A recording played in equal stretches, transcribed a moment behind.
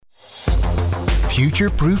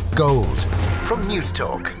Future-proof gold from News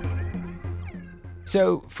Talk.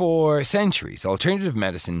 So, for centuries, alternative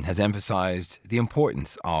medicine has emphasized the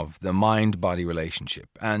importance of the mind-body relationship.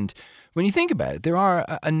 And when you think about it, there are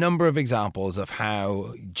a number of examples of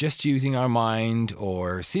how just using our mind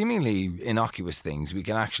or seemingly innocuous things, we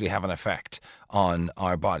can actually have an effect on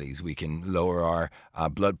our bodies. We can lower our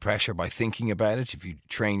blood pressure by thinking about it. If you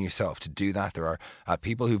train yourself to do that, there are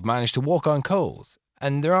people who've managed to walk on coals.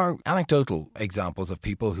 And there are anecdotal examples of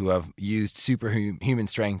people who have used superhuman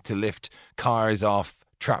strength to lift cars off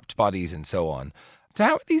trapped bodies and so on. So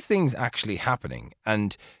how are these things actually happening?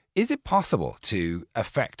 And is it possible to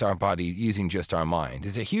affect our body using just our mind?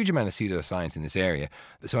 There's a huge amount of pseudoscience in this area.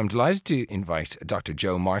 So I'm delighted to invite Dr.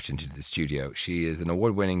 Jo Martin to the studio. She is an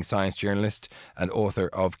award-winning science journalist and author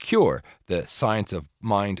of Cure, the Science of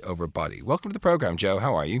Mind over Body. Welcome to the programme, Jo.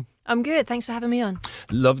 How are you? I'm good. Thanks for having me on.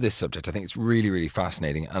 Love this subject. I think it's really, really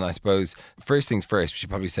fascinating. And I suppose, first things first, we should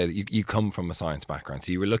probably say that you come from a science background.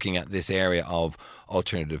 So you were looking at this area of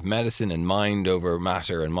alternative medicine and mind over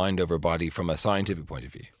matter and mind over body from a scientific point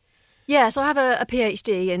of view. Yeah, so I have a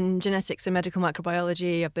PhD in genetics and medical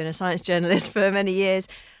microbiology. I've been a science journalist for many years.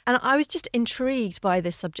 And I was just intrigued by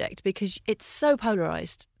this subject because it's so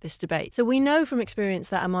polarised, this debate. So we know from experience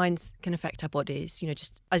that our minds can affect our bodies,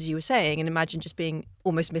 just as you were saying, and imagine just being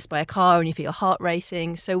almost missed by a car and you feel your heart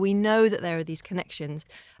racing. So we know that there are these connections.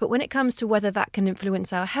 But when it comes to whether that can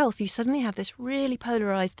influence our health, you suddenly have this really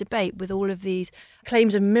polarised debate with all of these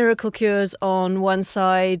claims of miracle cures on one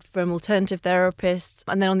side from alternative therapists.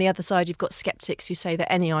 And then on the other side, you've got skeptics who say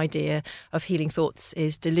that any idea of healing thoughts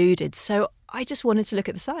is deluded. So I just wanted to look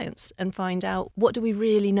at the science and find out, what do we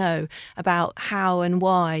really know about how and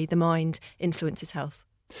why the mind influences health?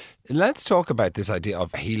 Let's talk about this idea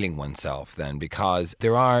of healing oneself then, because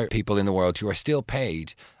there are people in the world who are still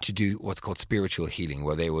paid to do what's called spiritual healing,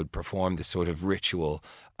 where they would perform this sort of ritual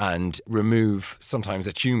and remove sometimes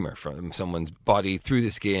a tumour from someone's body through the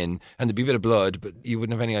skin, and there'd be a bit of blood, but you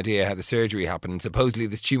wouldn't have any idea how the surgery happened, and supposedly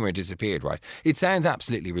this tumour disappeared, right? It sounds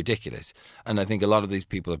absolutely ridiculous, and I think a lot of these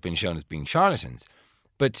people have been shown as being charlatans.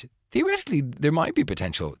 But theoretically, there might be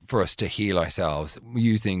potential for us to heal ourselves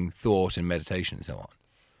using thought and meditation and so on.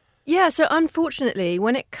 Yeah, so unfortunately,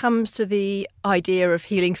 when it comes to the idea of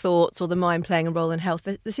healing thoughts or the mind playing a role in health,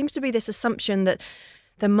 there seems to be this assumption that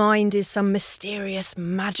the mind is some mysterious,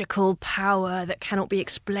 magical power that cannot be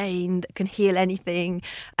explained, that can heal anything.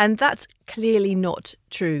 And that's clearly not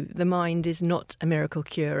true. The mind is not a miracle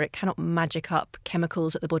cure. It cannot magic up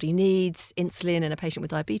chemicals that the body needs, insulin in a patient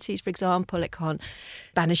with diabetes, for example. It can't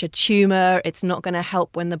banish a tumour. It's not going to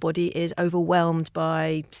help when the body is overwhelmed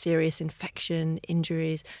by serious infection,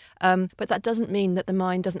 injuries. But that doesn't mean that the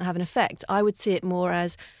mind doesn't have an effect. I would see it more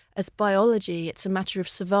as biology. It's a matter of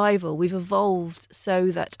survival. We've evolved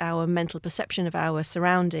so that our mental perception of our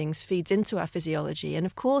surroundings feeds into our physiology. And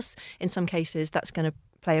of course, in some cases, that's going to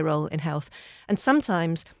play a role in health. And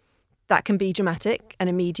sometimes that can be dramatic and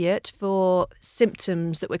immediate for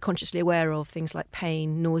symptoms that we're consciously aware of, things like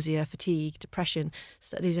pain, nausea, fatigue, depression.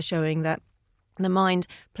 Studies are showing that the mind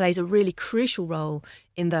plays a really crucial role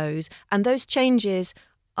in those. And those changes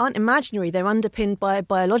aren't imaginary. They're underpinned by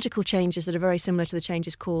biological changes that are very similar to the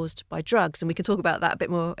changes caused by drugs. And we can talk about that a bit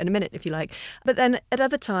more in a minute, if you like. But then at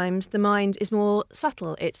other times, the mind is more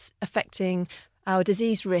subtle. It's affecting our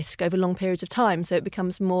disease risk over long periods of time. So it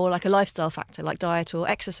becomes more like a lifestyle factor, like diet or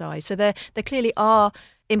exercise. So there clearly are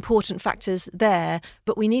important factors there,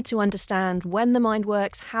 but we need to understand when the mind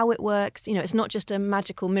works, how it works. It's not just a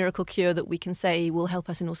magical miracle cure that we can say will help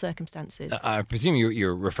us in all circumstances. I presume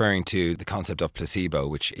you're referring to the concept of placebo,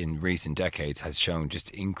 which in recent decades has shown just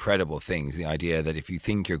incredible things. The idea that if you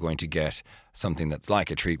think you're going to get something that's like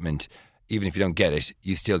a treatment, even if you don't get it,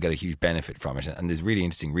 you still get a huge benefit from it. And there's really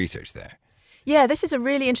interesting research there. Yeah, this is a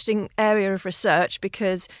really interesting area of research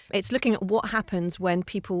because it's looking at what happens when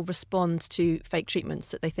people respond to fake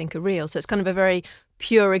treatments that they think are real. So it's kind of a very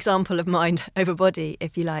pure example of mind over body,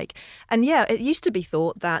 if you like. And yeah, it used to be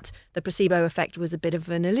thought that the placebo effect was a bit of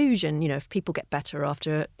an illusion. If people get better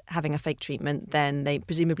after having a fake treatment, then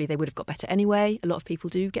presumably they would have got better anyway. A lot of people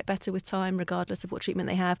do get better with time, regardless of what treatment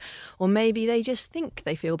they have. Or maybe they just think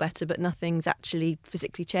they feel better, but nothing's actually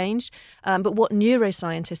physically changed. But what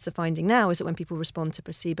neuroscientists are finding now is that when people respond to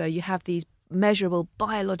placebo, you have these measurable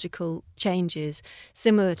biological changes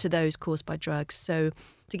similar to those caused by drugs. So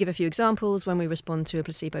to give a few examples, when we respond to a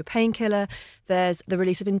placebo painkiller, there's the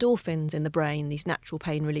release of endorphins in the brain, these natural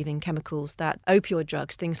pain-relieving chemicals that opioid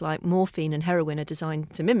drugs, things like morphine and heroin, are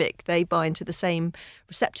designed to mimic. They bind to the same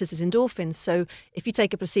receptors as endorphins. So if you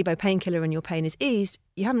take a placebo painkiller and your pain is eased,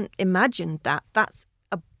 you haven't imagined that. That's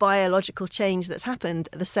a biological change that's happened,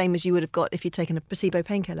 the same as you would have got if you'd taken a placebo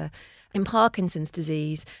painkiller. In Parkinson's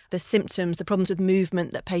disease, the symptoms, the problems with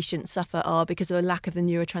movement that patients suffer are because of a lack of the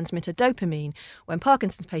neurotransmitter dopamine. When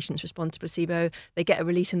Parkinson's patients respond to placebo, they get a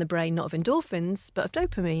release in the brain not of endorphins, but of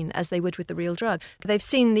dopamine, as they would with the real drug. They've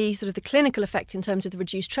seen the sort of the clinical effect in terms of the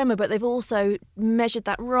reduced tremor, but they've also measured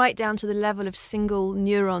that right down to the level of single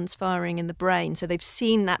neurons firing in the brain. So they've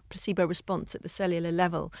seen that placebo response at the cellular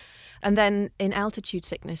level. And then in altitude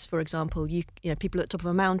sickness, for example, you know, people at the top of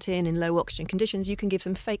a mountain in low oxygen conditions, you can give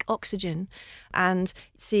them fake oxygen and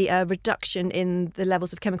see a reduction in the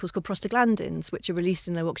levels of chemicals called prostaglandins, which are released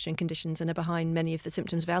in low oxygen conditions and are behind many of the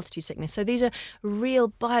symptoms of altitude sickness. So these are real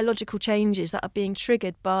biological changes that are being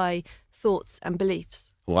triggered by thoughts and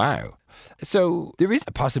beliefs. Wow. So there is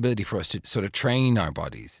a possibility for us to sort of train our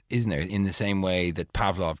bodies, isn't there, in the same way that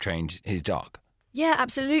Pavlov trained his dog? Yeah,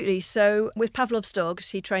 absolutely. So with Pavlov's dogs,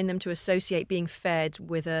 he trained them to associate being fed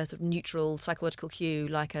with a sort of neutral psychological cue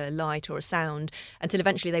like a light or a sound until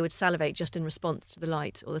eventually they would salivate just in response to the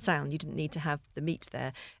light or the sound. You didn't need to have the meat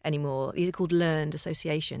there anymore. These are called learned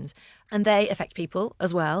associations. And they affect people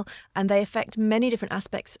as well. And they affect many different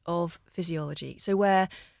aspects of physiology. So where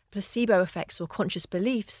placebo effects or conscious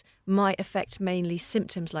beliefs might affect mainly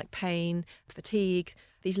symptoms like pain, fatigue,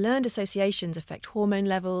 these learned associations affect hormone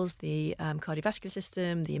levels, the cardiovascular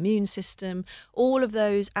system, the immune system, all of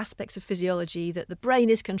those aspects of physiology that the brain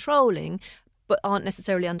is controlling but aren't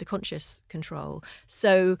necessarily under conscious control.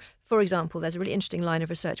 So, for example, there's a really interesting line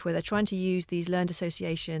of research where they're trying to use these learned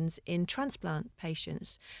associations in transplant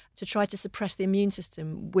patients to try to suppress the immune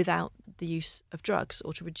system without the use of drugs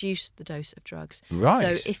or to reduce the dose of drugs.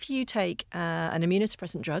 Right. So if you take an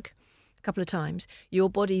immunosuppressant drug a couple of times, your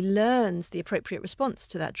body learns the appropriate response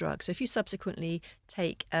to that drug. So if you subsequently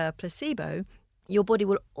take a placebo, your body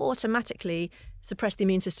will automatically suppress the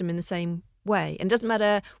immune system in the same way. And it doesn't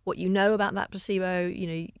matter what you know about that placebo, you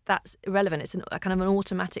know, that's irrelevant. It's a kind of an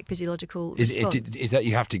automatic physiological response. Is that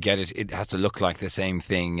you have to get it, it has to look like the same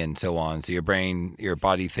thing and so on. So your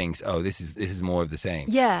body thinks, oh, this is more of the same.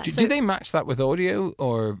 Yeah. Do they match that with audio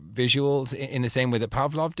or visuals in the same way that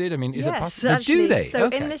Pavlov did? I mean, is it possible? Actually, do they? So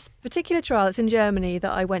Okay. in this particular trial, it's in Germany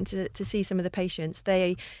that I went to see some of the patients.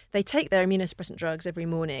 They take their immunosuppressant drugs every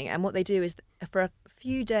morning, and what they do is for a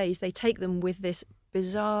few days they take them with this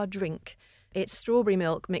bizarre drink. It's strawberry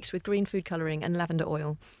milk mixed with green food colouring and lavender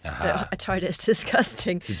oil. So I tried it. It's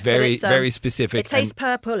disgusting. So it's very specific. It tastes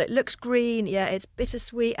purple. It looks green. Yeah, it's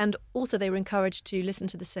bittersweet. And also they were encouraged to listen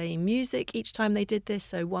to the same music each time they did this.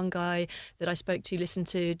 So one guy that I spoke to listened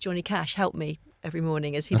to Johnny Cash, Help Me, every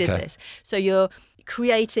morning as he did this. So you're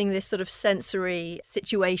creating this sort of sensory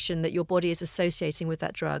situation that your body is associating with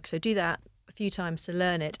that drug. So do that a few times to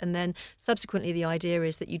learn it, and then subsequently the idea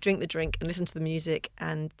is that you drink the drink and listen to the music,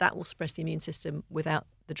 and that will suppress the immune system without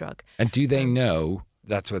the drug. And do they know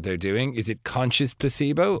that's what they're doing? Is it conscious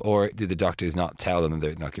placebo, or do the doctors not tell them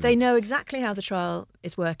they're not giving? They know exactly how the trial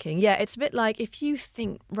is working. Yeah, it's a bit like if you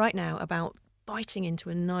think right now about biting into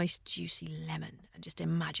a nice juicy lemon and just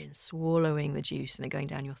imagine swallowing the juice and it going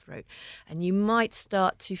down your throat, and you might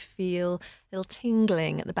start to feel a little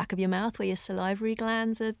tingling at the back of your mouth where your salivary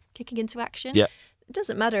glands are kicking into action. Yeah. It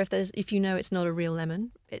doesn't matter if you know it's not a real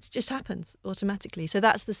lemon. It just happens automatically. So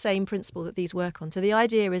that's the same principle that these work on. So the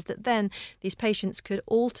idea is that then these patients could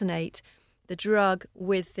alternate the drug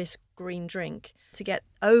with this green drink to get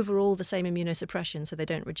overall the same immunosuppression so they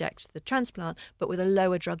don't reject the transplant, but with a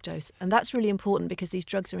lower drug dose. And that's really important because these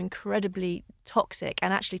drugs are incredibly toxic,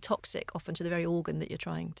 and actually toxic often to the very organ that you're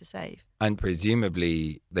trying to save. And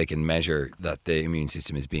presumably they can measure that the immune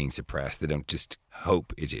system is being suppressed. They don't just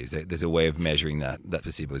hope it is. There's a way of measuring that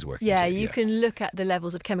placebo is working. Yeah, too. you can look at the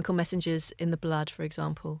levels of chemical messengers in the blood, for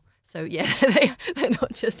example. So yeah, they're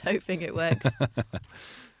not just hoping it works.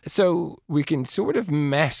 So we can sort of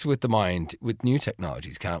mess with the mind with new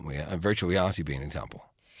technologies, can't we? And virtual reality being an example.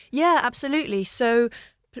 Yeah, absolutely. So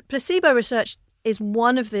placebo research is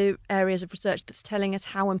one of the areas of research that's telling us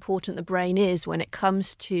how important the brain is when it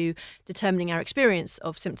comes to determining our experience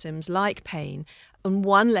of symptoms like pain. And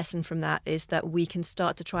one lesson from that is that we can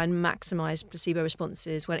start to try and maximise placebo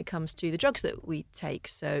responses when it comes to the drugs that we take.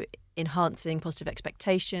 So enhancing positive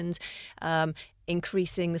expectations,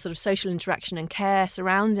 increasing the sort of social interaction and care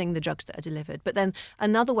surrounding the drugs that are delivered. But then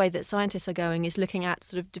another way that scientists are going is looking at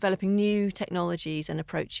sort of developing new technologies and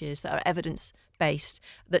approaches that are evidence-based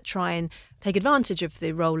that try and take advantage of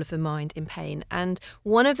the role of the mind in pain. And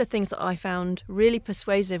one of the things that I found really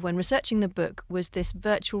persuasive when researching the book was this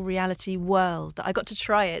virtual reality world that I got to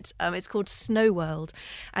try it. It's called Snow World.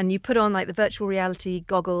 And you put on like the virtual reality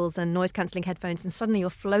goggles and noise-cancelling headphones, and suddenly you're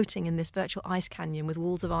floating in this virtual ice canyon with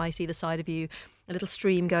walls of ice either side of you, a little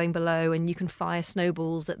stream going below, and you can fire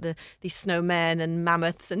snowballs at these snowmen and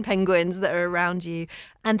mammoths and penguins that are around you.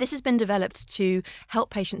 And this has been developed to help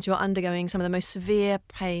patients who are undergoing some of the most severe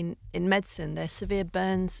pain in medicine. They're severe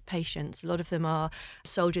burns patients. A lot of them are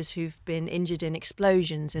soldiers who've been injured in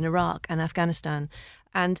explosions in Iraq and Afghanistan.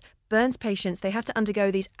 And burns patients, they have to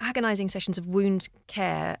undergo these agonising sessions of wound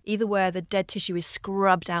care, either where the dead tissue is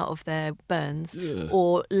scrubbed out of their burns,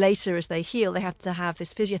 or later as they heal, they have to have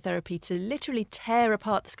this physiotherapy to literally tear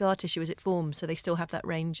apart the scar tissue as it forms so they still have that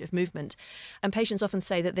range of movement. And patients often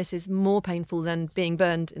say that this is more painful than being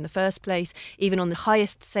burned in the first place. Even on the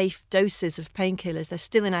highest safe doses of painkillers, they're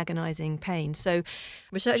still in agonising pain. So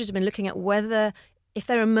researchers have been looking at whether, if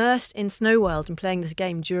they're immersed in Snowworld and playing this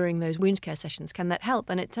game during those wound care sessions, can that help?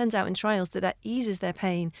 And it turns out in trials that eases their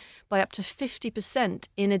pain by up to 50%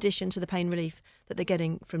 in addition to the pain relief that they're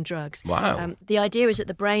getting from drugs. Wow. The idea is that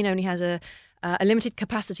the brain only has a limited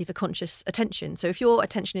capacity for conscious attention. So if your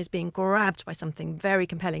attention is being grabbed by something very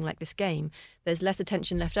compelling like this game, there's less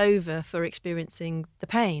attention left over for experiencing the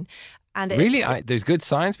pain. And really? There's good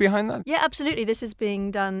science behind that? Yeah, absolutely. This is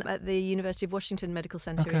being done at the University of Washington Medical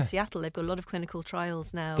Center in Seattle. They've got a lot of clinical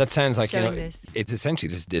trials now. That sounds like, this. It's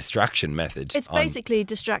essentially this distraction method. It's basically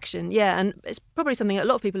distraction, yeah. And it's probably something that a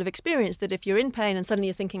lot of people have experienced, that if you're in pain and suddenly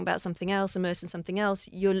you're thinking about something else, immersed in something else,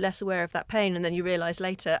 you're less aware of that pain. And then you realise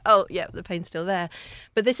later, oh, yeah, the pain's still there.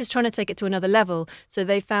 But this is trying to take it to another level. So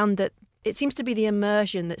they found that it seems to be the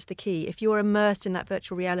immersion that's the key. If you're immersed in that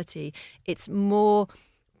virtual reality, it's more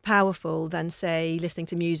powerful than, say, listening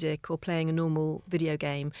to music or playing a normal video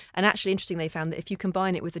game. And actually, interestingly, they found that if you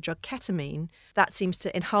combine it with the drug ketamine, that seems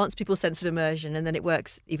to enhance people's sense of immersion, and then it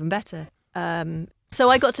works even better. So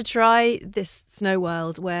I got to try this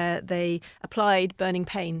Snowworld where they applied burning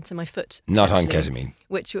pain to my foot. Not on ketamine.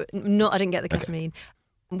 I didn't get the ketamine,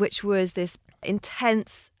 which was this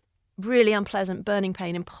intense, really unpleasant burning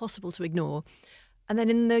pain, impossible to ignore. And then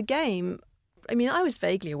in the game, I mean, I was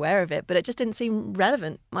vaguely aware of it, but it just didn't seem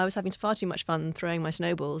relevant. I was having far too much fun throwing my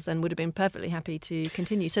snowballs and would have been perfectly happy to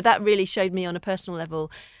continue. So that really showed me on a personal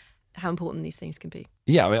level how important these things can be.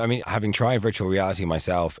 Yeah, I mean, having tried virtual reality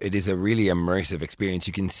myself, it is a really immersive experience.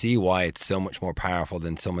 You can see why it's so much more powerful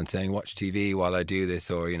than someone saying, watch TV while I do this,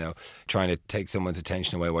 or, trying to take someone's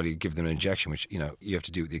attention away while you give them an injection, which, you have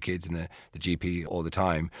to do with your kids and the GP all the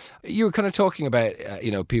time. You were kind of talking about,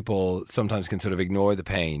 people sometimes can sort of ignore the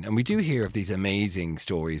pain. And we do hear of these amazing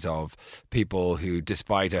stories of people who,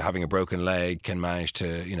 despite having a broken leg, can manage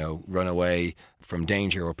to, run away from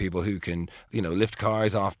danger, or people who can, lift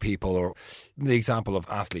cars off people, or the example of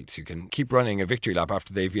athletes who can keep running a victory lap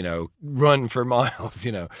after they've, run for miles,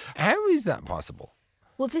 How is that possible?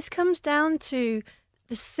 Well, this comes down to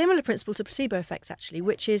the similar principle to placebo effects, actually,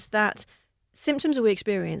 which is that symptoms that we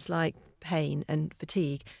experience, like pain and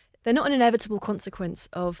fatigue, they're not an inevitable consequence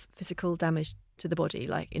of physical damage to the body,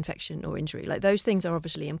 like infection or injury. Like, those things are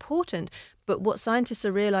obviously important, but what scientists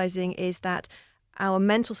are realising is that our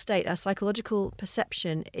mental state, our psychological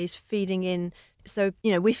perception is feeding in. So,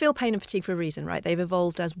 we feel pain and fatigue for a reason, right? They've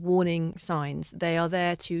evolved as warning signs. They are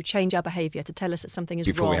there to change our behaviour, to tell us that something is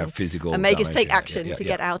before wrong. we have physical and make damage, us take action to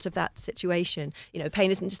get out of that situation. Pain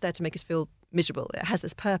isn't just there to make us feel miserable. It has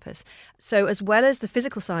this purpose. So as well as the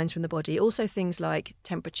physical signs from the body, also things like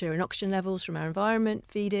temperature and oxygen levels from our environment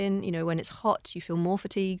feed in. When it's hot, you feel more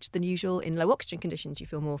fatigued than usual. In low oxygen conditions, you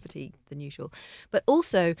feel more fatigued than usual. But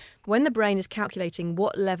also, when the brain is calculating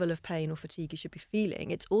what level of pain or fatigue you should be feeling,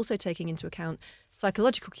 it's also taking into account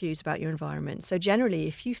psychological cues about your environment. So generally,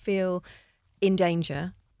 if you feel in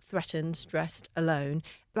danger, threatened, stressed, alone,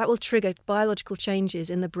 that will trigger biological changes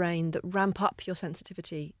in the brain that ramp up your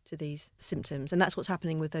sensitivity to these symptoms. And that's what's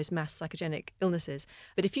happening with those mass psychogenic illnesses.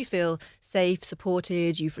 But if you feel safe,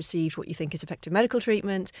 supported, you've received what you think is effective medical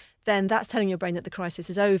treatment, then that's telling your brain that the crisis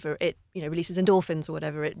is over. It releases endorphins or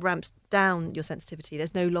whatever. It ramps down your sensitivity.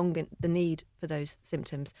 There's no longer the need for those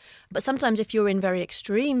symptoms. But sometimes if you're in very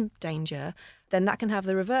extreme danger, then that can have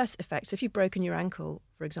the reverse effect. So if you've broken your ankle,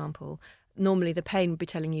 for example, normally the pain would be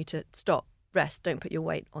telling you to stop, rest, don't put your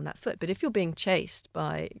weight on that foot. But if you're being chased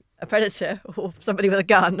by a predator or somebody with a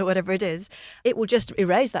gun or whatever it is, it will just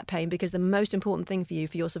erase that pain, because the most important thing for you,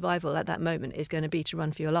 for your survival at that moment, is going to be to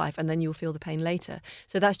run for your life, and then you'll feel the pain later.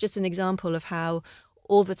 So that's just an example of how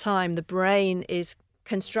all the time the brain is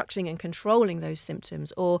constructing and controlling those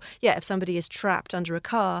symptoms. Or, if somebody is trapped under a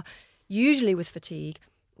car, usually with fatigue,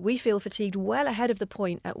 we feel fatigued well ahead of the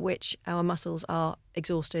point at which our muscles are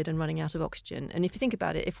exhausted and running out of oxygen. And if you think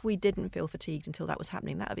about it, if we didn't feel fatigued until that was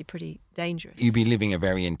happening, that would be pretty dangerous. You'd be living a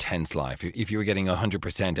very intense life. If you were getting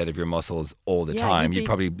 100% out of your muscles all the time, you'd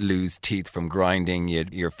probably lose teeth from grinding,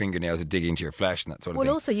 your fingernails would dig into your flesh and that sort of thing.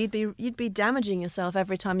 Well, also, you'd be damaging yourself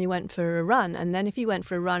every time you went for a run. And then if you went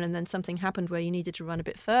for a run and then something happened where you needed to run a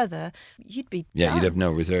bit further, you'd be done. You'd have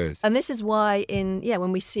no reserves. And this is why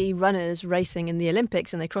when we see runners racing in the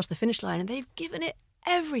Olympics and they cross the finish line and they've given it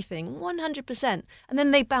everything, 100%, and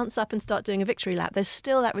then they bounce up and start doing a victory lap, there's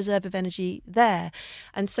still that reserve of energy there.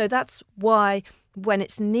 And so that's why when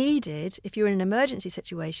it's needed, if you're in an emergency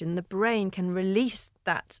situation, the brain can release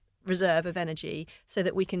that reserve of energy so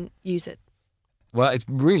that we can use it. Well, it's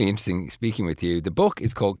really interesting speaking with you. The book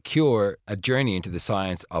is called Cure, A Journey into the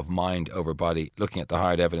Science of Mind over Body, looking at the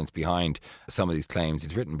hard evidence behind some of these claims.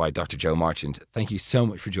 It's written by Dr. Joe Marchant. Thank you so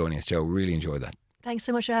much for joining us, Joe. Really enjoyed that. Thanks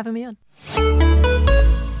so much for having me on.